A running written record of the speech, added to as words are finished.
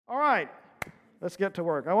right, let's get to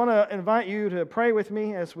work. I want to invite you to pray with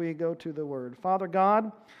me as we go to the Word. Father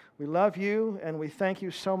God, we love you and we thank you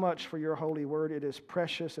so much for your holy Word. It is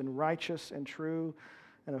precious and righteous and true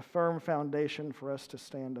and a firm foundation for us to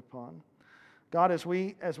stand upon. God, as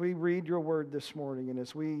we read your Word this morning and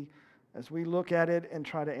as we look at it and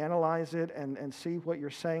try to analyze it and see what you're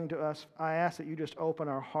saying to us, I ask that you just open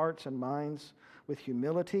our hearts and minds with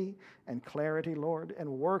humility and clarity, Lord, and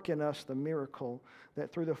work in us the miracle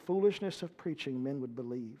that through the foolishness of preaching men would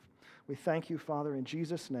believe. We thank you, Father, in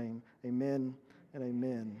Jesus' name. Amen and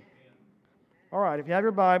amen. All right, if you have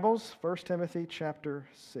your Bibles, 1 Timothy chapter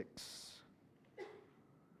 6.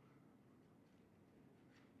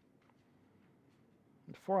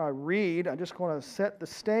 Before I read, I just want to set the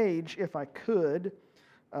stage, if I could.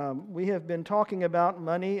 We have been talking about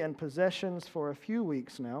money and possessions for a few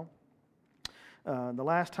weeks now. The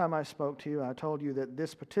last time I spoke to you, I told you that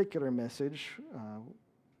this particular message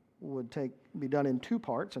would be done in two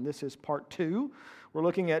parts, and this is part 2. We're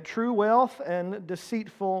looking at true wealth and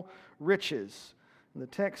deceitful riches. And the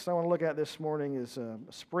text I want to look at this morning is a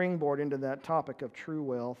springboard into that topic of true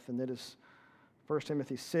wealth, and that is 1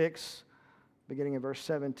 Timothy 6, beginning in verse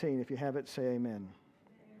 17. If you have it, say amen.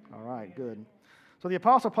 All right, good. So the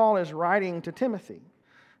Apostle Paul is writing to Timothy.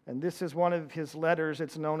 And this is one of his letters.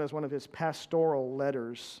 It's known as one of his pastoral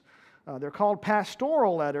letters. They're called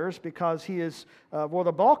pastoral letters because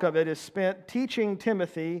the bulk of it is spent teaching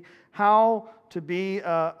Timothy how to be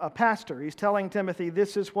a pastor. He's telling Timothy,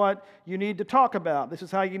 this is what you need to talk about. This is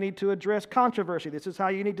how you need to address controversy. This is how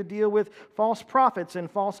you need to deal with false prophets and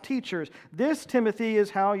false teachers. This, Timothy, is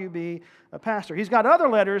how you be a pastor. He's got other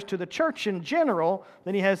letters to the church in general.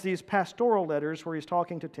 Then he has these pastoral letters where he's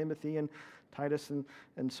talking to Timothy and Titus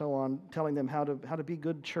and so on, telling them how to be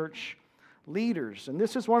good church leaders. And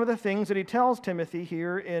this is one of the things that he tells Timothy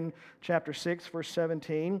here in chapter 6, verse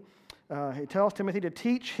 17. He tells Timothy to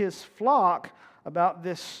teach his flock about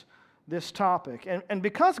this topic. And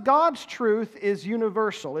because God's truth is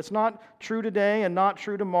universal, it's not true today and not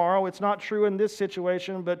true tomorrow, it's not true in this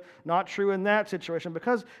situation, but not true in that situation.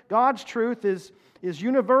 Because God's truth is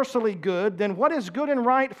universally good, then what is good and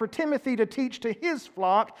right for Timothy to teach to his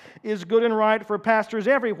flock is good and right for pastors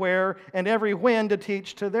everywhere and every when to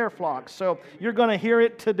teach to their flocks. So you're going to hear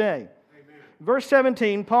it today. Amen. Verse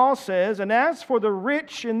 17, Paul says, "And as for the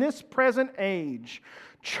rich in this present age,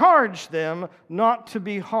 charge them not to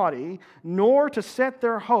be haughty, nor to set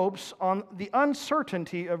their hopes on the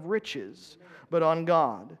uncertainty of riches, but on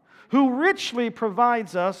God, who richly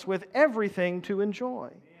provides us with everything to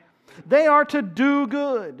enjoy. They are to do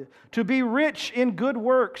good, to be rich in good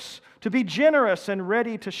works, to be generous and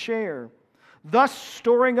ready to share, thus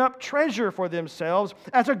storing up treasure for themselves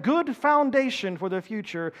as a good foundation for the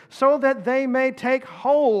future, so that they may take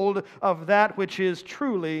hold of that which is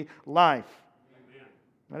truly life." Amen.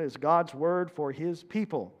 That is God's word for His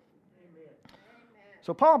people. Amen.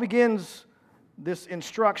 So Paul begins this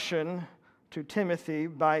instruction to Timothy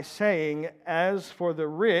by saying, "As for the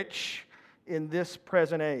rich in this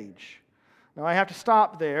present age." Now I have to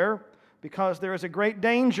stop there because there is a great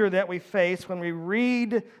danger that we face when we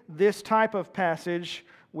read this type of passage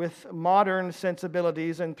with modern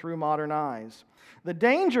sensibilities and through modern eyes. The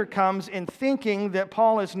danger comes in thinking that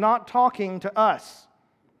Paul is not talking to us.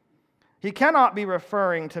 He cannot be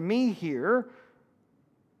referring to me here,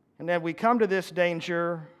 and then we come to this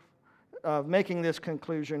danger of making this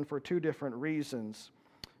conclusion for two different reasons.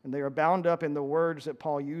 And they are bound up in the words that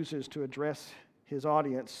Paul uses to address his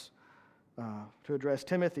audience, to address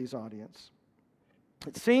Timothy's audience.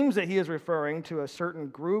 It seems that he is referring to a certain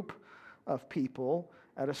group of people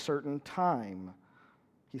at a certain time.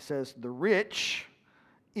 He says, the rich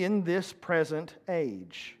in this present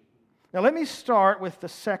age. Now let me start with the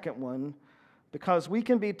second one, because we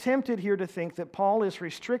can be tempted here to think that Paul is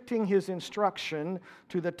restricting his instruction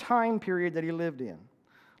to the time period that he lived in.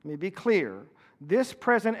 Let me be clear. This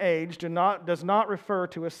present age does not refer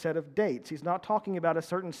to a set of dates. He's not talking about a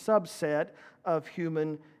certain subset of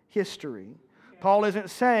human history. Paul isn't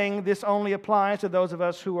saying this only applies to those of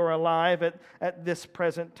us who are alive at this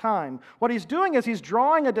present time. What he's doing is he's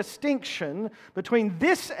drawing a distinction between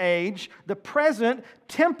this age, the present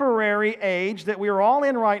temporary age that we are all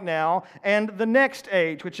in right now, and the next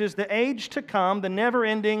age, which is the age to come, the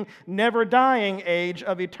never-ending, never-dying age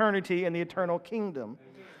of eternity in the eternal kingdom.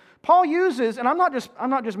 Paul uses, and I'm not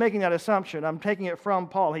just making that assumption, I'm taking it from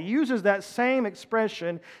Paul. He uses that same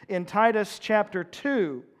expression in Titus chapter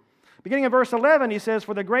 2. Beginning in verse 11, he says,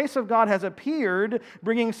 "For the grace of God has appeared,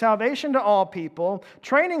 bringing salvation to all people,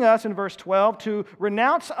 training us," in verse 12, "to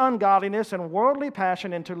renounce ungodliness and worldly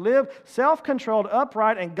passion, and to live self-controlled,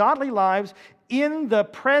 upright, and godly lives in the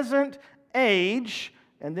present age,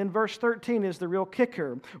 and then verse 13 is the real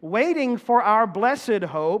kicker, waiting for our blessed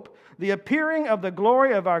hope, the appearing of the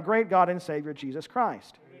glory of our great God and Savior, Jesus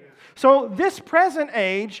Christ. So this present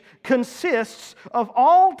age consists of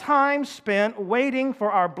all time spent waiting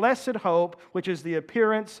for our blessed hope, which is the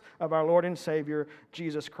appearance of our Lord and Savior,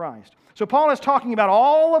 Jesus Christ. So Paul is talking about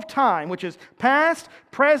all of time, which is past,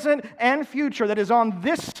 present, and future, that is on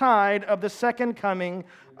this side of the second coming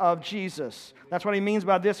of Jesus. That's what he means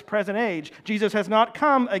by this present age. Jesus has not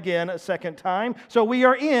come again a second time, so we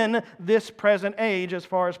are in this present age as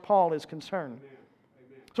far as Paul is concerned.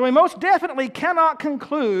 So we most definitely cannot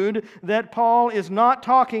conclude that Paul is not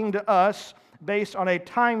talking to us based on a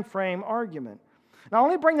time frame argument. Now, I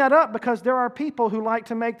only bring that up because there are people who like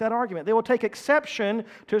to make that argument. They will take exception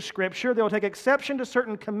to Scripture. They will take exception to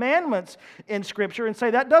certain commandments in Scripture and say,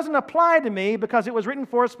 that doesn't apply to me because it was written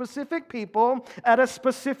for a specific people at a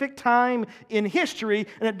specific time in history,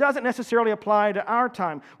 and it doesn't necessarily apply to our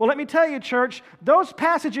time. Well, let me tell you, church, those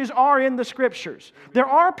passages are in the Scriptures. There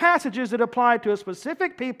are passages that apply to a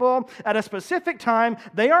specific people at a specific time.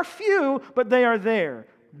 They are few, but they are there.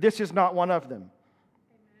 This is not one of them.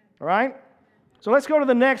 All right? So let's go to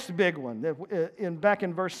the next big one. Back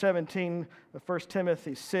in verse 17 of 1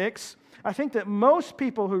 Timothy 6, I think that most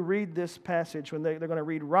people who read this passage, when they're going to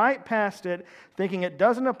read right past it, thinking it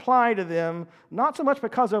doesn't apply to them, not so much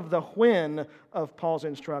because of the when of Paul's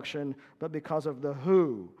instruction, but because of the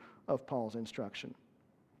who of Paul's instruction.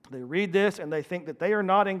 They read this and they think that they are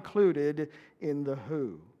not included in the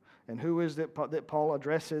who. And who is that Paul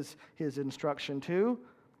addresses his instruction to?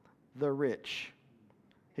 The rich.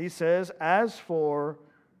 He says, as for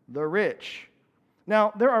the rich.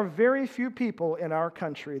 Now, there are very few people in our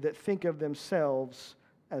country that think of themselves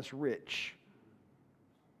as rich.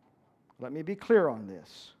 Let me be clear on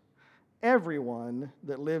this. Everyone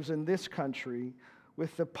that lives in this country,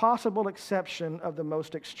 with the possible exception of the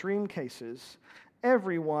most extreme cases,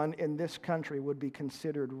 everyone in this country would be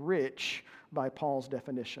considered rich by Paul's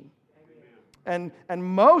definition. And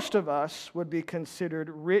most of us would be considered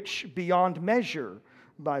rich beyond measure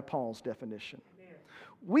by Paul's definition.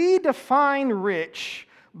 We define rich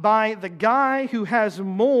by the guy who has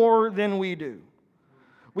more than we do.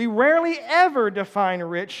 We rarely ever define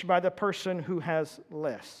rich by the person who has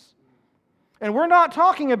less. And we're not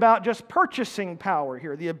talking about just purchasing power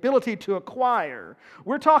here, the ability to acquire.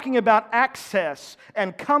 We're talking about access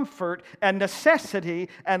and comfort and necessity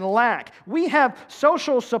and lack. We have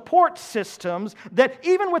social support systems that,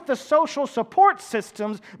 even with the social support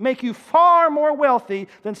systems, make you far more wealthy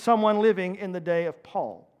than someone living in the day of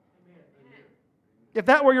Paul. If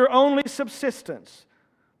that were your only subsistence,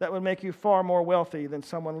 that would make you far more wealthy than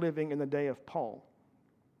someone living in the day of Paul.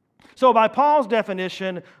 So by Paul's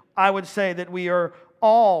definition, I would say that we are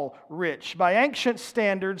all rich. By ancient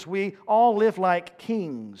standards, we all live like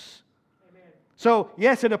kings. Amen. So,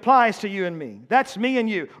 yes, it applies to you and me. That's me and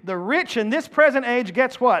you. The rich in this present age,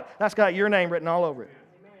 guess what? That's got your name written all over it.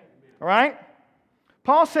 Amen. All right?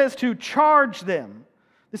 Paul says to charge them.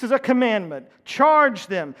 This is a commandment. Charge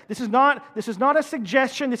them. This is not a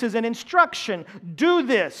suggestion. This is an instruction. Do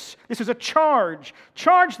this. This is a charge.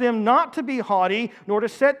 Charge them not to be haughty, nor to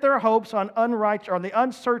set their hopes on the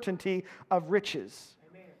uncertainty of riches.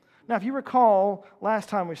 Amen. Now, if you recall, last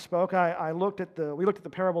time we spoke, we looked at the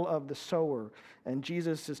parable of the sower, and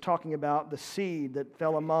Jesus is talking about the seed that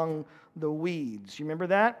fell among the weeds. You remember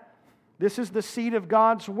that? This is the seed of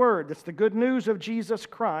God's word. That's the good news of Jesus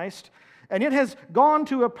Christ. And it has gone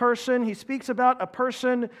to a person. He speaks about a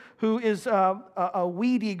person who is a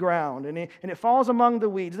weedy ground, and it falls among the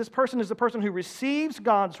weeds. This person is the person who receives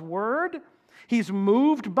God's word. He's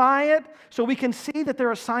moved by it, so we can see that there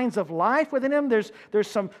are signs of life within him. There's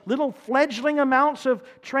some little fledgling amounts of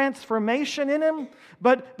transformation in him.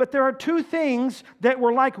 But there are two things that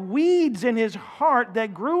were like weeds in his heart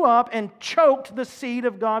that grew up and choked the seed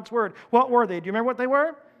of God's word. What were they? Do you remember what they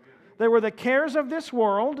were? They were the cares of this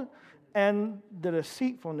world and the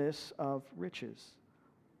deceitfulness of riches.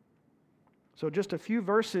 So just a few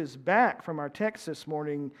verses back from our text this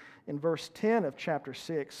morning, in verse 10 of chapter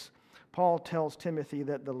 6, Paul tells Timothy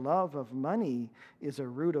that the love of money is a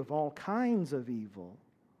root of all kinds of evil.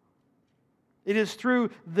 It is through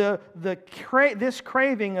this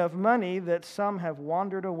craving of money that some have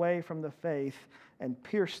wandered away from the faith and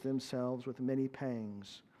pierced themselves with many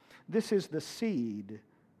pangs. This is the seed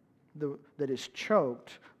that is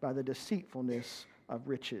choked by the deceitfulness of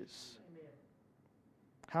riches. Amen.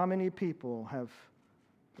 How many people have,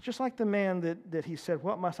 just like the man that he said,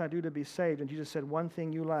 what must I do to be saved? And Jesus said, one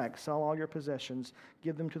thing you lack, sell all your possessions,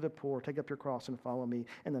 give them to the poor, take up your cross and follow me.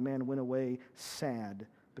 And the man went away sad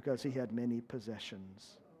because he had many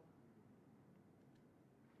possessions.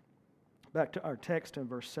 Back to our text in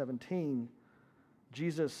verse 17,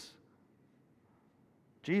 Jesus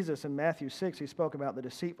in Matthew 6, he spoke about the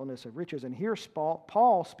deceitfulness of riches, and here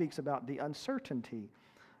Paul speaks about the uncertainty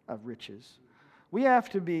of riches. We have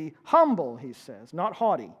to be humble, he says, not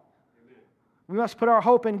haughty. Amen. We must put our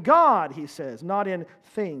hope in God, he says, not in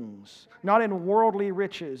things, not in worldly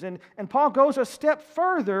riches. And Paul goes a step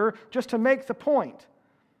further just to make the point.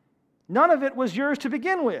 None of it was yours to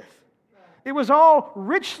begin with. It was all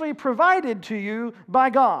richly provided to you by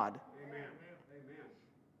God. Amen.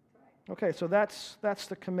 Okay, so that's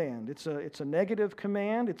the command. It's a negative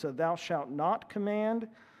command. It's a thou shalt not command.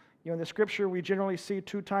 In the Scripture, we generally see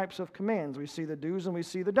two types of commands. We see the do's and we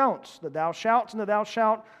see the don'ts, the thou shalts and the thou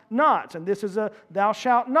shalt nots. And this is a thou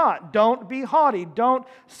shalt not. Don't be haughty. Don't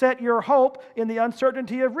set your hope in the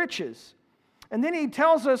uncertainty of riches. And then he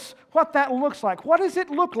tells us what that looks like. What does it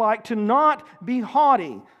look like to not be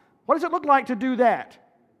haughty? What does it look like to do that?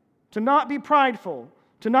 To not be prideful,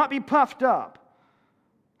 to not be puffed up.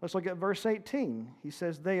 Let's look at verse 18. He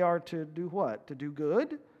says they are to do what? To do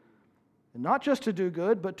good. And not just to do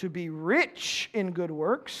good, but to be rich in good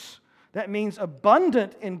works. That means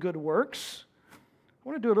abundant in good works. I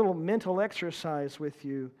want to do a little mental exercise with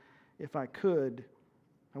you, if I could.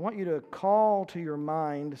 I want you to call to your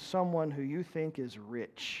mind someone who you think is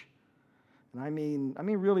rich. And I mean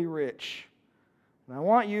really rich. And I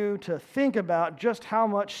want you to think about just how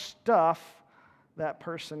much stuff that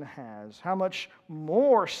person has, how much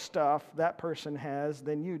more stuff that person has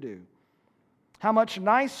than you do. How much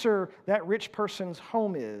nicer that rich person's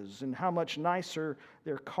home is, and how much nicer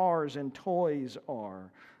their cars and toys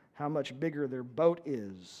are, how much bigger their boat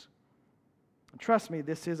is. Trust me,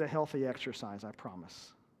 this is a healthy exercise, I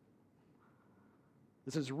promise.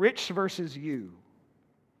 This is rich versus you.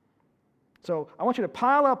 So I want you to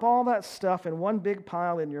pile up all that stuff in one big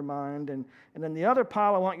pile in your mind, and then the other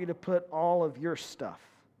pile I want you to put all of your stuff.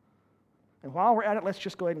 And while we're at it, let's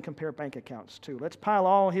just go ahead and compare bank accounts too. Let's pile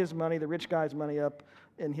all his money, the rich guy's money, up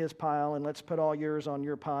in his pile, and let's put all yours on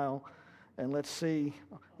your pile, and let's see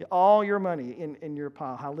all your money in your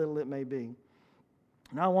pile, how little it may be.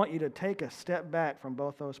 And I want you to take a step back from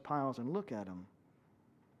both those piles and look at them.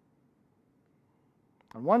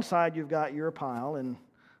 On one side, you've got your pile, and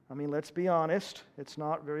let's be honest, it's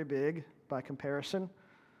not very big by comparison.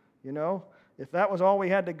 If that was all we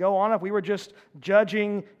had to go on, if we were just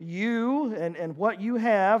judging you and what you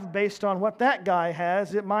have based on what that guy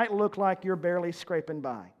has, it might look like you're barely scraping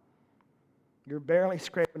by. You're barely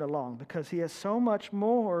scraping along because he has so much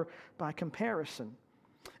more by comparison.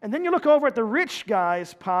 And then you look over at the rich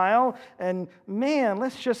guy's pile, and man,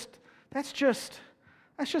 that's just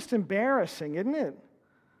embarrassing, isn't it?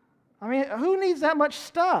 Who needs that much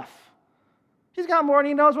stuff? He's got more than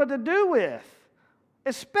he knows what to do with.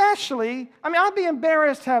 Especially, I'd be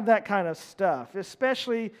embarrassed to have that kind of stuff,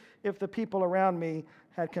 especially if the people around me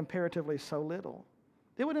had comparatively so little.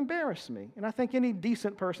 It would embarrass me. And I think any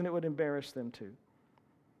decent person, it would embarrass them too. And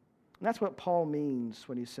that's what Paul means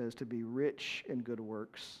when he says to be rich in good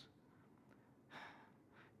works.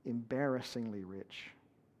 Embarrassingly rich.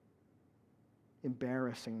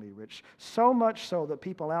 Embarrassingly rich. So much so that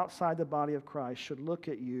people outside the body of Christ should look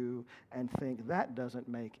at you and think, that doesn't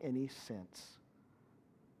make any sense.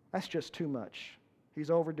 That's just too much. He's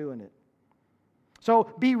overdoing it.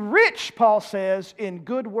 So be rich, Paul says, in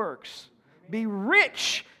good works. Be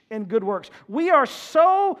rich in good works. We are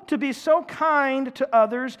to be so kind to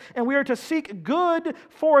others, and we are to seek good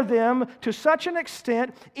for them to such an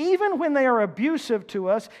extent, even when they are abusive to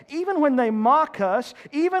us, even when they mock us,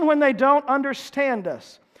 even when they don't understand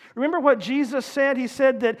us. Remember what Jesus said? He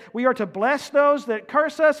said that we are to bless those that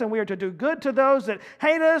curse us, and we are to do good to those that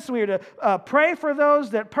hate us. We are to pray for those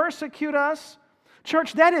that persecute us.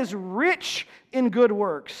 Church, that is rich in good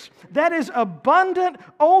works. That is abundant,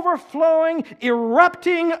 overflowing,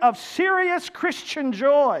 erupting of serious Christian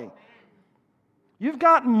joy. You've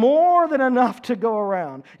got more than enough to go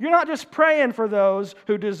around. You're not just praying for those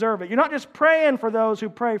who deserve it. You're not just praying for those who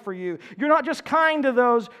pray for you. You're not just kind to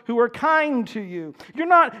those who are kind to you.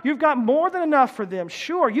 You've got more than enough for them.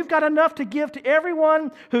 Sure, you've got enough to give to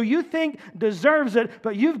everyone who you think deserves it,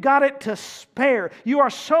 but you've got it to spare. You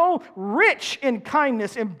are so rich in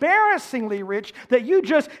kindness, embarrassingly rich, that you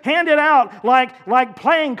just hand it out like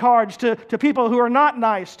playing cards to people who are not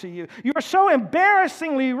nice to you. You are so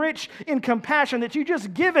embarrassingly rich in compassion that you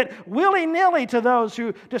just give it willy-nilly to those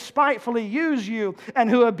who despitefully use you and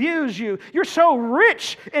who abuse you. You're so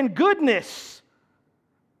rich in goodness.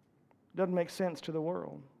 It doesn't make sense to the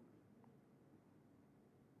world.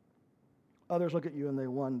 Others look at you and they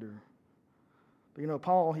wonder, But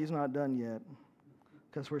Paul, he's not done yet,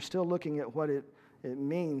 because we're still looking at what it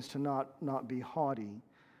means to not be haughty.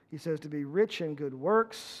 He says to be rich in good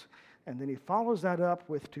works, and then he follows that up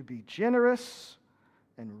with to be generous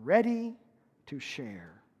and ready to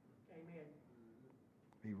share. Amen.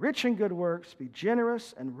 Be rich in good works, be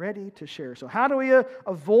generous and ready to share. So how do we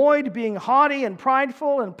avoid being haughty and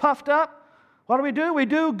prideful and puffed up? What do? We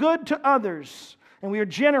do good to others, and we are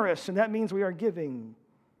generous, and that means we are giving.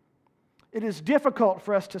 It is difficult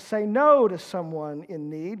for us to say no to someone in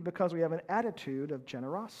need because we have an attitude of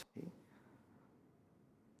generosity.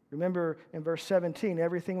 Remember in verse 17,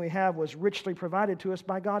 everything we have was richly provided to us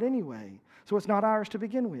by God anyway, so it's not ours to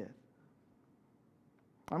begin with.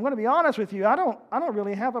 I'm going to be honest with you, I don't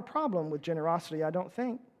really have a problem with generosity, I don't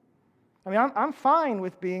think. I mean, I'm fine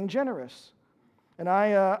with being generous. And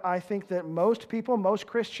I think that most people, most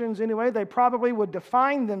Christians anyway, they probably would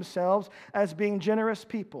define themselves as being generous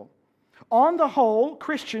people. On the whole,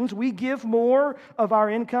 Christians, we give more of our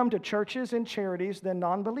income to churches and charities than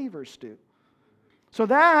non-believers do. So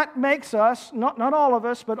that makes us, not all of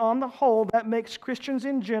us, but on the whole, that makes Christians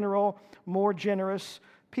in general more generous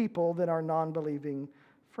people than our non-believing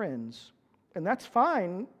friends. And that's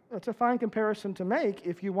fine. That's a fine comparison to make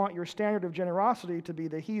if you want your standard of generosity to be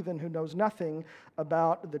the heathen who knows nothing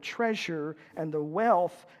about the treasure and the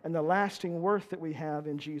wealth and the lasting worth that we have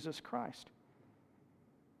in Jesus Christ.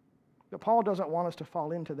 But Paul doesn't want us to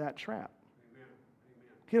fall into that trap. Amen.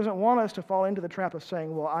 He doesn't want us to fall into the trap of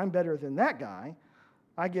saying, well, I'm better than that guy.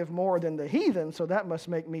 I give more than the heathen, so that must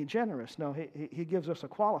make me generous. No, he gives us a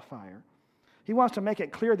qualifier. He wants to make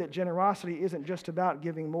it clear that generosity isn't just about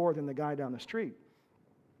giving more than the guy down the street.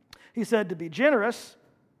 He said to be generous,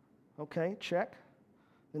 okay, check.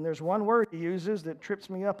 Then there's one word he uses that trips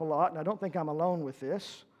me up a lot, and I don't think I'm alone with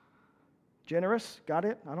this. Generous, got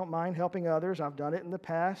it? I don't mind helping others. I've done it in the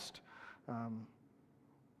past.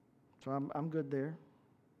 So I'm good there.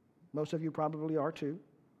 Most of you probably are too.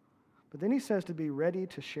 But then he says to be ready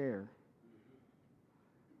to share.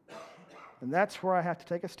 And that's where I have to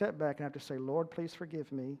take a step back and have to say, Lord, please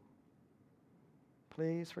forgive me.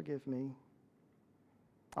 Please forgive me.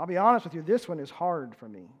 I'll be honest with you, this one is hard for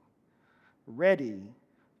me. Ready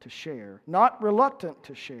to share. Not reluctant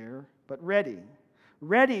to share, but ready.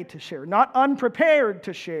 Ready to share. Not unprepared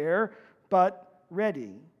to share, but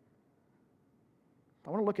ready. I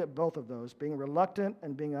want to look at both of those, being reluctant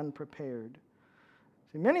and being unprepared.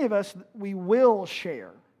 See, many of us, we will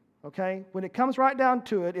share, okay? When it comes right down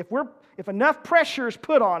to it, if enough pressure is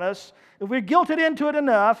put on us, if we're guilted into it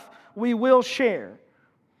enough, we will share,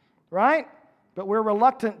 right? But we're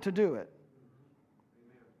reluctant to do it.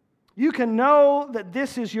 You can know that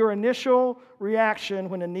this is your initial reaction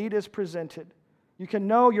when a need is presented. You can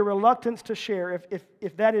know your reluctance to share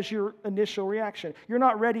if that is your initial reaction. You're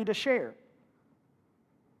not ready to share.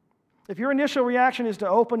 If your initial reaction is to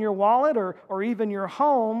open your wallet or even your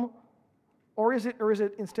home, or is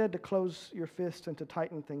it instead to close your fist and to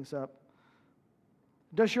tighten things up?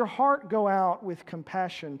 Does your heart go out with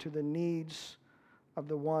compassion to the needs of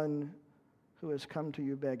the one who has come to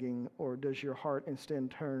you begging, or does your heart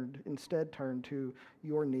instead turn to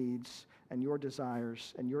your needs and your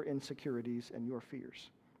desires and your insecurities and your fears?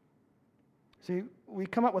 See, we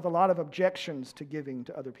come up with a lot of objections to giving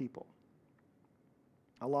to other people.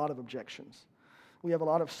 A lot of objections. We have a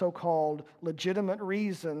lot of so-called legitimate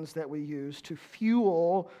reasons that we use to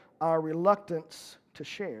fuel our reluctance to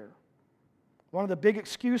share. One of the big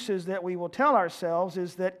excuses that we will tell ourselves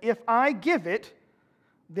is that if I give it,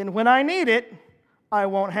 then when I need it, I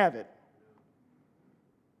won't have it.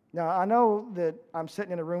 Now, I know that I'm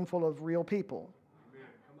sitting in a room full of real people,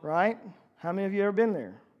 right? How many of you have ever been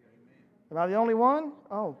there? Am I the only one?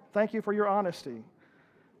 Oh, thank you for your honesty.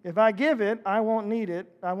 If I give it, I won't need it.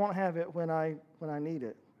 I won't have it when I need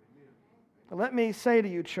it. But let me say to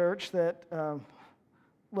you, church, that,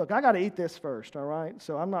 look, I got to eat this first, all right?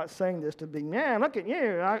 So I'm not saying this to be, man, look at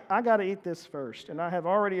you. I got to eat this first. And I have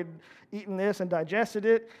already eaten this and digested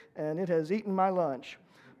it, and it has eaten my lunch.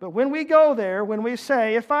 But when we go there, when we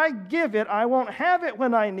say, if I give it, I won't have it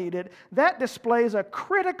when I need it, that displays a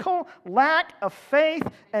critical lack of faith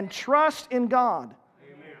and trust in God.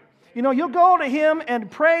 You'll go to Him and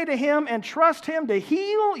pray to Him and trust Him to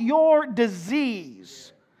heal your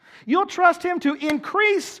disease. You'll trust Him to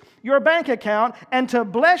increase your bank account and to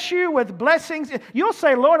bless you with blessings. You'll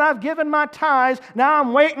say, Lord, I've given my tithes. Now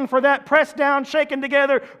I'm waiting for that pressed down, shaken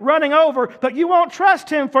together, running over. But you won't trust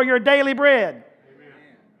Him for your daily bread. Amen.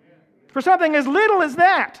 For something as little as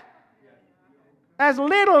that. As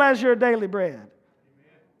little as your daily bread.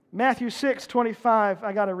 Matthew 6:25,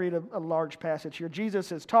 I got to read a large passage here.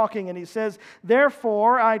 Jesus is talking and he says,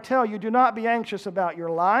 "Therefore, I tell you, do not be anxious about your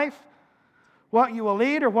life, what you will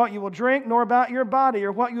eat or what you will drink, nor about your body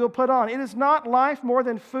or what you will put on. It is not life more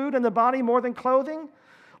than food and the body more than clothing?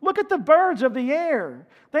 Look at the birds of the air.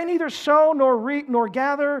 They neither sow nor reap nor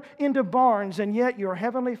gather into barns, and yet your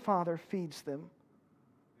heavenly Father feeds them.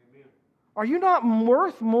 Amen. Are you not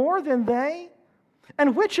worth more than they?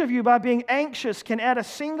 And which of you, by being anxious, can add a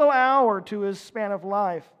single hour to his span of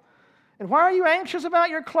life? And why are you anxious about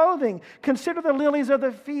your clothing? Consider the lilies of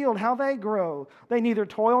the field, how they grow. They neither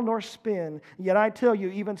toil nor spin. Yet I tell you,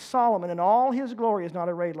 even Solomon in all his glory is not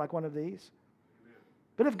arrayed like one of these. Amen.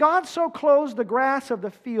 But if God so clothes the grass of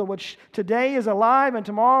the field, which today is alive and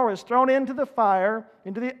tomorrow is thrown into the fire,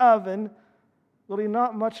 into the oven, will he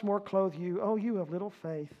not much more clothe you, O you of little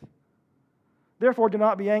faith? Therefore, do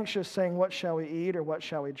not be anxious, saying, what shall we eat, or what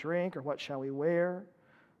shall we drink, or what shall we wear?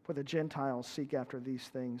 For the Gentiles seek after these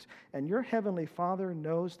things, and your heavenly Father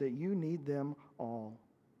knows that you need them all.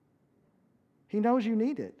 He knows you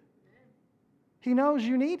need it. He knows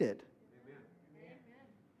you need it.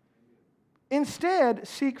 Instead,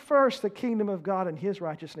 seek first the kingdom of God and His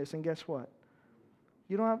righteousness, and guess what?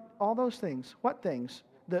 You don't have all those things. What things?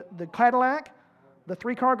 The Cadillac? The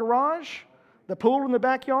 3-car garage? The pool in the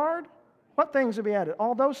backyard? What things will be added?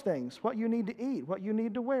 All those things. What you need to eat, what you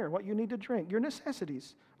need to wear, what you need to drink, your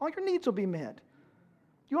necessities. All your needs will be met.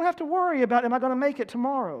 You don't have to worry about, am I going to make it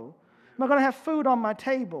tomorrow? Am I going to have food on my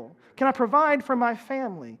table? Can I provide for my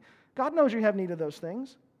family? God knows you have need of those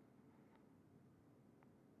things.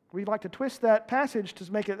 We like to twist that passage to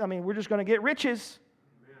make it, we're just going to get riches.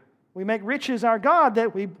 Amen. We make riches our God,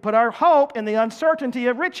 that we put our hope in the uncertainty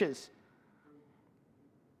of riches.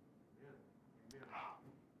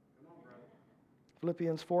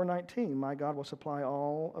 Philippians 4:19, my God will supply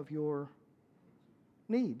all of your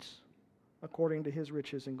needs according to His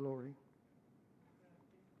riches and glory.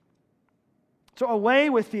 So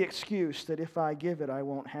away with the excuse that if I give it, I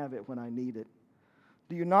won't have it when I need it.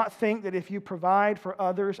 Do you not think that if you provide for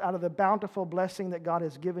others out of the bountiful blessing that God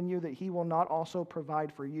has given you, that He will not also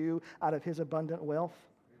provide for you out of His abundant wealth?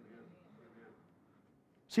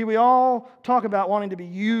 See, we all talk about wanting to be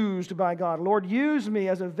used by God. Lord, use me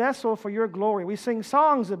as a vessel for your glory. We sing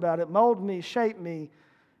songs about it. Mold me, shape me,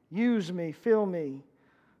 use me, fill me,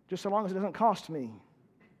 just so long as it doesn't cost me.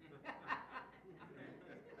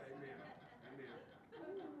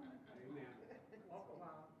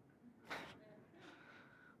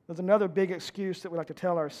 There's another big excuse that we like to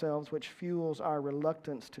tell ourselves, which fuels our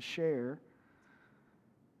reluctance to share.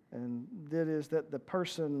 And that is that the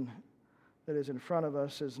person that is in front of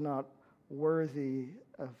us is not worthy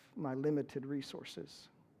of my limited resources.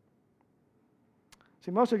 See,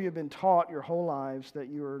 most of you have been taught your whole lives that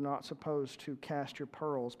you are not supposed to cast your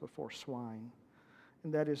pearls before swine.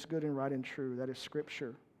 And that is good and right and true. That is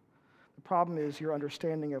Scripture. The problem is your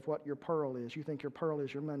understanding of what your pearl is. You think your pearl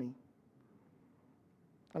is your money.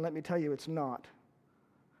 And let me tell you, it's not.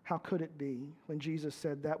 How could it be when Jesus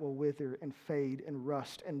said that will wither and fade and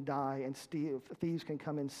rust and die and steal? Thieves can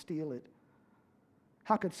come and steal it.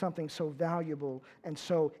 How could something so valuable and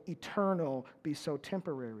so eternal be so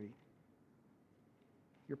temporary?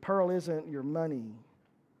 Your pearl isn't your money.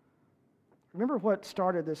 Remember what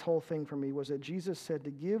started this whole thing for me was that Jesus said to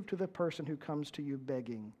give to the person who comes to you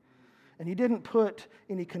begging. And He didn't put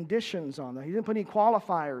any conditions on that. He didn't put any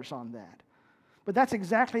qualifiers on that. But that's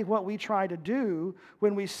exactly what we try to do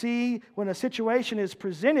when a situation is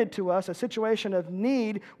presented to us, a situation of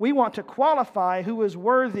need, we want to qualify who is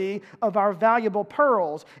worthy of our valuable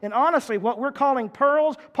pearls. And honestly, what we're calling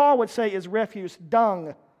pearls, Paul would say is refuse,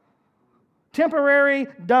 dung. Temporary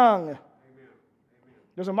dung. Amen.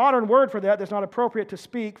 There's a modern word for that that's not appropriate to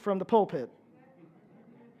speak from the pulpit.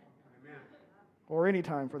 Amen. Or any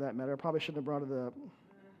time for that matter. I probably shouldn't have brought it up.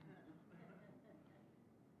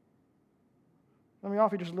 Let me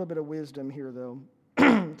offer you just a little bit of wisdom here, though.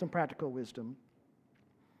 Some practical wisdom.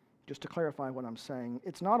 Just to clarify what I'm saying.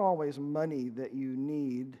 It's not always money that you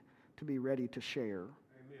need to be ready to share.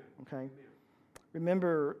 Amen. Okay? Amen.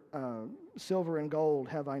 Remember, silver and gold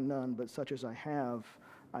have I none, but such as I have,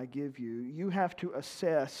 I give you. You have to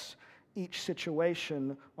assess each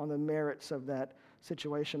situation on the merits of that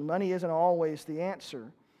situation. Money isn't always the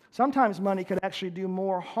answer. Sometimes money could actually do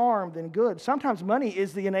more harm than good. Sometimes money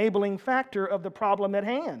is the enabling factor of the problem at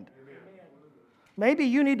hand. Amen. Maybe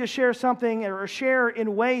you need to share something or share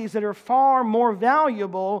in ways that are far more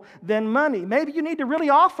valuable than money. Maybe you need to really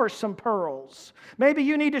offer some pearls. Maybe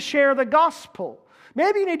you need to share the gospel.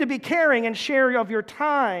 Maybe you need to be caring and share of your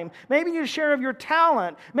time. Maybe you need to share of your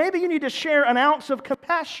talent. Maybe you need to share an ounce of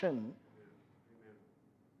compassion.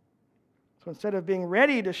 So instead of being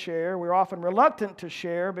ready to share, we're often reluctant to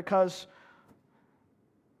share because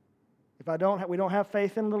we don't have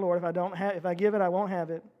faith in the Lord. If I give it, I won't have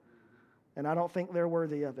it, and I don't think they're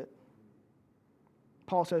worthy of it.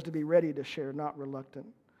 Paul says to be ready to share, not reluctant.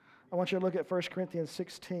 I want you to look at 1 Corinthians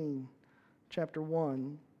 16, chapter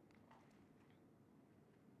 1.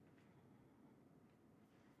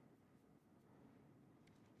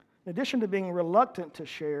 In addition to being reluctant to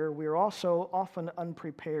share, we are also often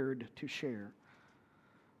unprepared to share.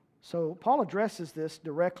 So Paul addresses this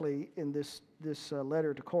directly in this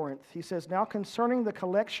letter to Corinth. He says, "Now concerning the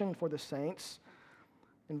collection for the saints,"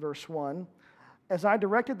 in verse 1, "as I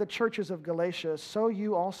directed the churches of Galatia, so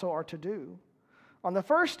you also are to do. On the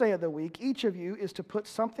first day of the week, each of you is to put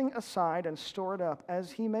something aside and store it up,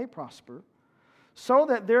 as he may prosper, so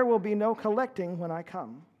that there will be no collecting when I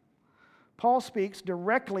come." Paul speaks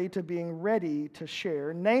directly to being ready to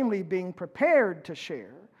share, namely being prepared to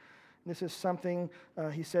share. This is something,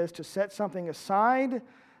 he says, to set something aside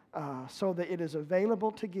so that it is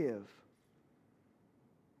available to give.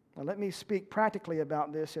 Now, let me speak practically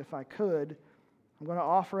about this if I could. I'm going to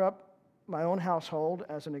offer up my own household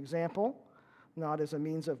as an example, not as a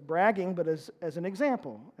means of bragging, but as an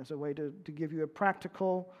example, as a way to give you a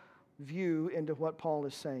practical view into what Paul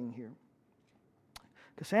is saying here.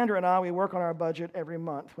 Cassandra and I, we work on our budget every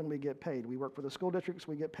month when we get paid. We work for the school districts,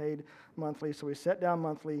 we get paid monthly, so we sit down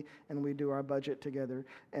monthly and we do our budget together.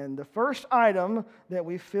 And the first item that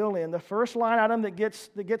we fill in, the first line item that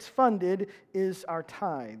gets funded is our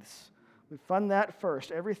tithes. We fund that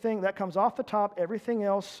first. Everything that comes off the top, everything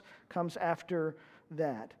else comes after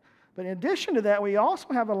that. But in addition to that, we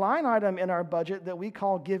also have a line item in our budget that we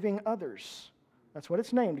call giving others. That's what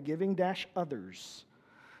it's named, giving-others.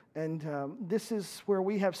 And this is where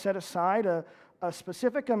we have set aside a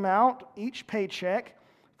specific amount each paycheck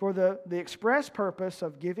for the express purpose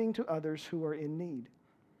of giving to others who are in need.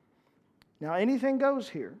 Now, anything goes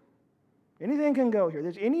here. Anything can go here.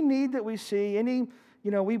 There's any need that we see,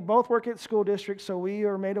 we both work at school districts, so we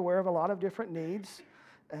are made aware of a lot of different needs.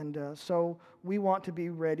 And so we want to be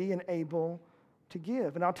ready and able to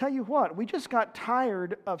give. And I'll tell you what, we just got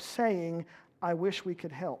tired of saying, "I wish we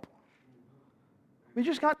could help." We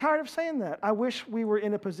just got tired of saying that. I wish we were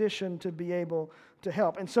in a position to be able to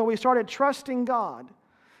help. And so we started trusting God.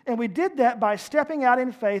 And we did that by stepping out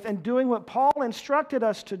in faith and doing what Paul instructed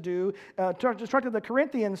us to do, instructed the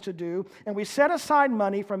Corinthians to do. And we set aside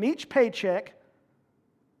money from each paycheck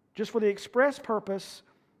just for the express purpose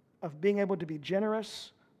of being able to be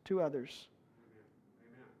generous to others.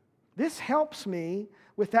 Amen. This helps me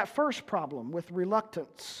with that first problem, with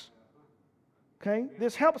reluctance. Okay?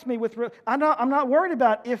 This helps me with, I'm not worried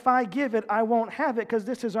about if I give it, I won't have it, because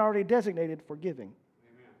this is already designated for giving.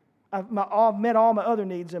 I've met all my other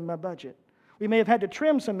needs in my budget. We may have had to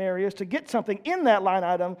trim some areas to get something in that line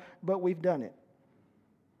item, but we've done it.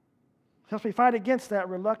 Helps me fight against that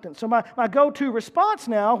reluctance. So my go-to response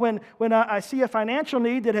now, when I see a financial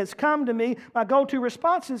need that has come to me, my go-to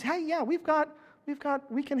response is, "Hey, yeah, we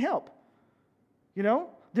can help." You know,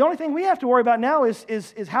 the only thing we have to worry about now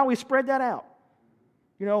is how we spread that out.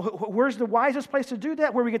 You know, where's the wisest place to do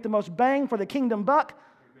that? Where we get the most bang for the kingdom buck?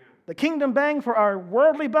 Amen. The kingdom bang for our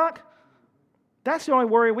worldly buck? That's the only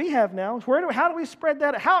worry we have now. How do we spread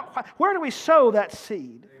that? Where do we sow that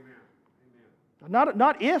seed? Amen.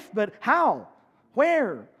 Not if, but how?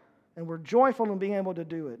 Where? And we're joyful in being able to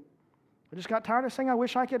do it. I just got tired of saying, "I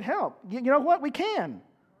wish I could help." You know what? We can.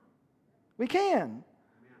 We can. Amen.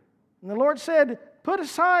 And the Lord said, put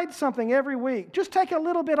aside something every week. Just take a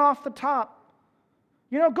little bit off the top.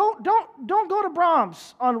 You know, don't go to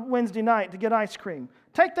Brahms on Wednesday night to get ice cream.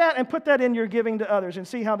 Take that and put that in your giving to others and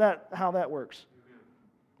see how that works. Amen.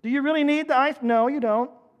 Do you really need the ice? No, you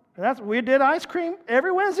don't. We did ice cream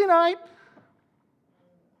every Wednesday night.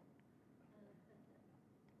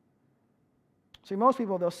 See, most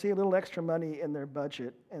people, they'll see a little extra money in their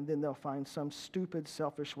budget, and then they'll find some stupid,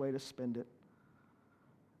 selfish way to spend it.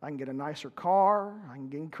 I can get a nicer car. I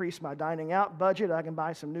can increase my dining out budget. I can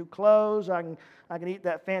buy some new clothes. I can eat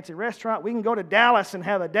that fancy restaurant. We can go to Dallas and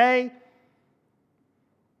have a day.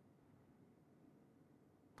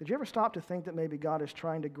 Did you ever stop to think that maybe God is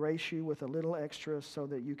trying to grace you with a little extra so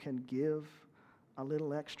that you can give a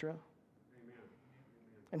little extra? Amen.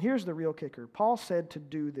 And here's the real kicker. Paul said to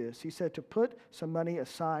do this. He said to put some money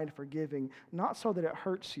aside for giving, not so that it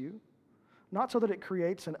hurts you, not so that it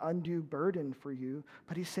creates an undue burden for you,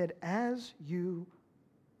 but he said, as you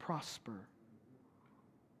prosper.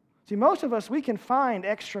 See, most of us, we can find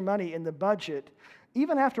extra money in the budget.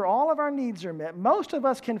 Even after all of our needs are met, most of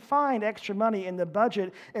us can find extra money in the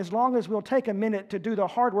budget as long as we'll take a minute to do the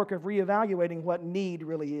hard work of reevaluating what need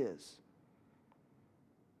really is.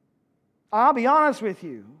 I'll be honest with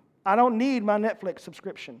you. I don't need my Netflix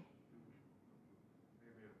subscription.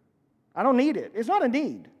 I don't need it. It's not a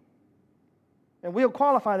need. And we'll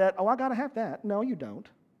qualify that, I got to have that. No, you don't.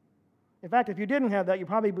 In fact, if you didn't have that, you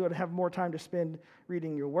probably would have more time to spend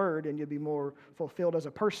reading your word, and you'd be more fulfilled as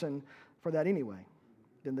a person for that anyway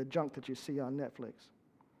than the junk that you see on Netflix.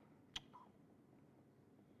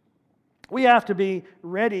 We have to be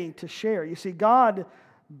ready to share. You see, God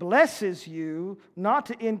blesses you not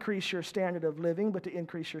to increase your standard of living, but to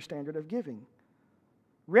increase your standard of giving.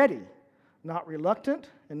 Ready, not reluctant,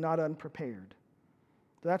 and not unprepared.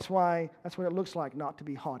 That's what it looks like not to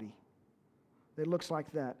be haughty. It looks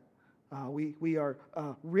like that. We are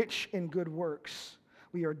rich in good works.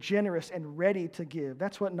 We are generous and ready to give.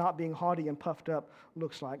 That's what not being haughty and puffed up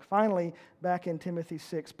looks like. Finally, back in Timothy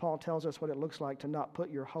 6, Paul tells us what it looks like to not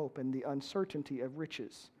put your hope in the uncertainty of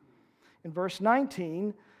riches. In verse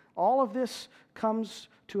 19, all of this comes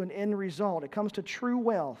to an end result. It comes to true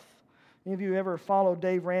wealth. Any of you ever follow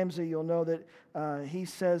Dave Ramsey, you'll know that he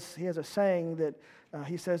has a saying that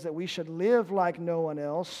he says that we should live like no one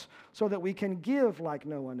else so that we can give like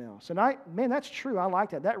no one else. And that's true. I like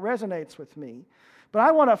that. That resonates with me.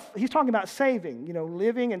 But he's talking about saving,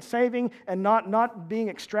 living and saving and not being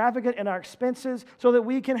extravagant in our expenses so that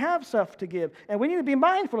we can have stuff to give. And we need to be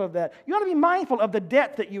mindful of that. You ought to be mindful of the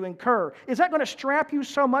debt that you incur. Is that going to strap you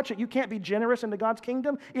so much that you can't be generous into God's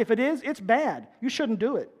kingdom? If it is, it's bad. You shouldn't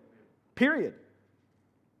do it. Period.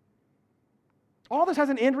 All this has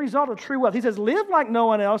an end result of true wealth. He says, live like no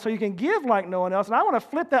one else so you can give like no one else. And I want to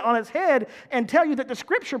flip that on its head and tell you that the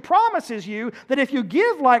Scripture promises you that if you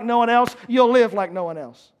give like no one else, you'll live like no one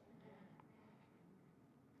else.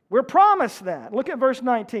 We're promised that. Look at verse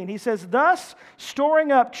 19. He says, thus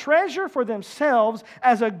storing up treasure for themselves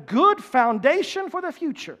as a good foundation for the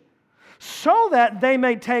future, so that they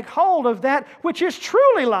may take hold of that which is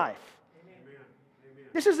truly life.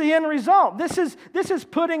 This is the end result. This is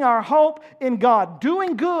putting our hope in God,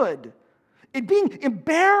 doing good, being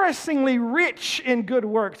embarrassingly rich in good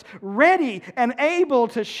works, ready and able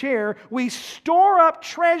to share. We store up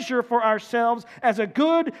treasure for ourselves as a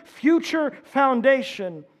good future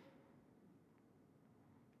foundation.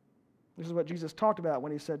 This is what Jesus talked about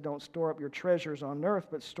when he said, don't store up your treasures on earth,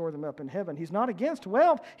 but store them up in heaven. He's not against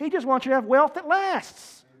wealth. He just wants you to have wealth that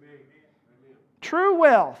lasts. Amen. True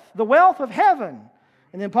wealth, the wealth of heaven.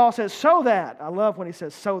 And then Paul says, so that. I love when he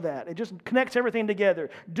says, so that. It just connects everything together.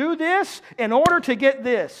 Do this in order to get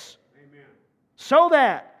this. Amen. So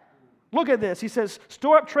that. Look at this. He says,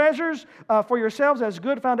 store up treasures for yourselves as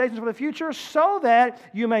good foundations for the future, so that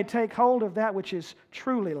you may take hold of that which is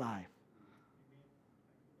truly life.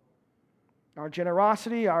 Our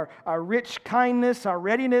generosity, our rich kindness, our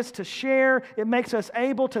readiness to share, it makes us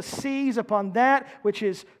able to seize upon that which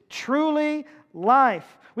is truly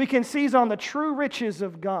life. We can seize on the true riches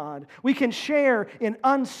of God. We can share in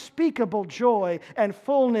unspeakable joy and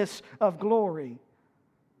fullness of glory.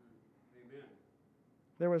 Amen.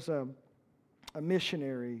 There was a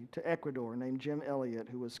missionary to Ecuador named Jim Elliot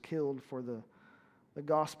who was killed for the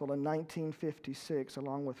gospel in 1956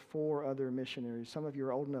 along with 4 other missionaries. Some of you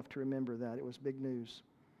are old enough to remember that. It was big news.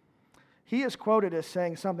 He is quoted as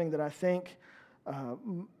saying something that I think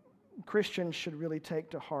Christians should really take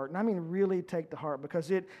to heart. And I mean really take to heart, because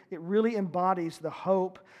it really embodies the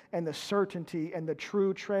hope and the certainty and the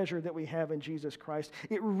true treasure that we have in Jesus Christ.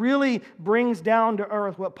 It really brings down to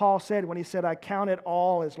earth what Paul said when he said, I count it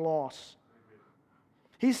all as loss.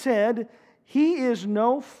 He said, he is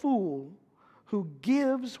no fool who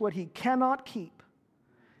gives what he cannot keep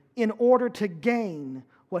in order to gain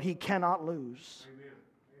what he cannot lose.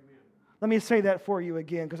 Let me say that for you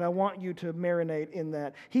again, because I want you to marinate in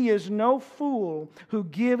that. He is no fool who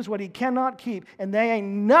gives what he cannot keep, and there ain't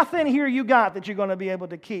nothing here you got that you're going to be able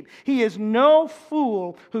to keep. He is no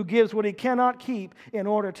fool who gives what he cannot keep in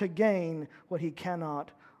order to gain what he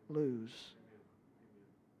cannot lose.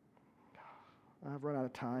 I've run out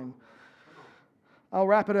of time. I'll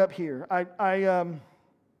wrap it up here. I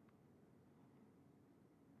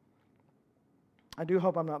do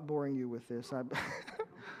hope I'm not boring you with this.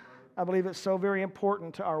 I believe it's so very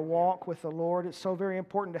important to our walk with the Lord. It's so very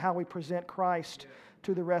important to how we present Christ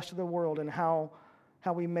to the rest of the world, and how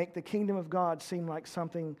we make the kingdom of God seem like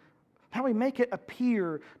something, how we make it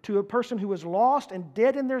appear to a person who is lost and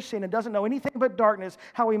dead in their sin and doesn't know anything but darkness,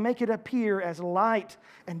 how we make it appear as light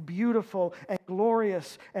and beautiful and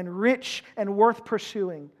glorious and rich and worth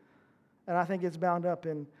pursuing. And I think it's bound up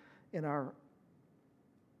in our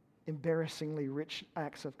embarrassingly rich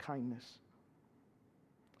acts of kindness.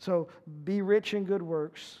 So be rich in good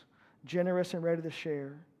works, generous and ready to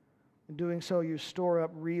share. In doing so, you store up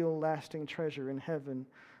real, lasting treasure in heaven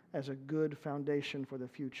as a good foundation for the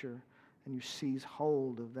future, and you seize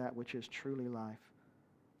hold of that which is truly life,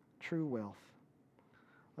 true wealth.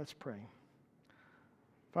 Let's pray.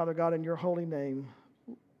 Father God, in your holy name,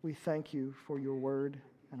 we thank you for your word,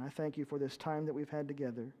 and I thank you for this time that we've had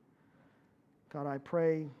together. God, I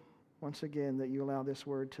pray once again that you allow this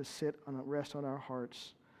word to rest on our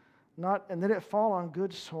hearts, and let it fall on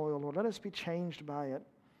good soil, Lord. Let us be changed by it.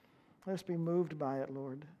 Let us be moved by it,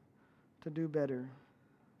 Lord, to do better.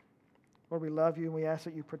 Lord, we love you, and we ask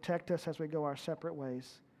that you protect us as we go our separate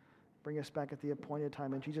ways. Bring us back at the appointed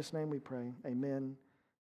time. In Jesus' name we pray. Amen.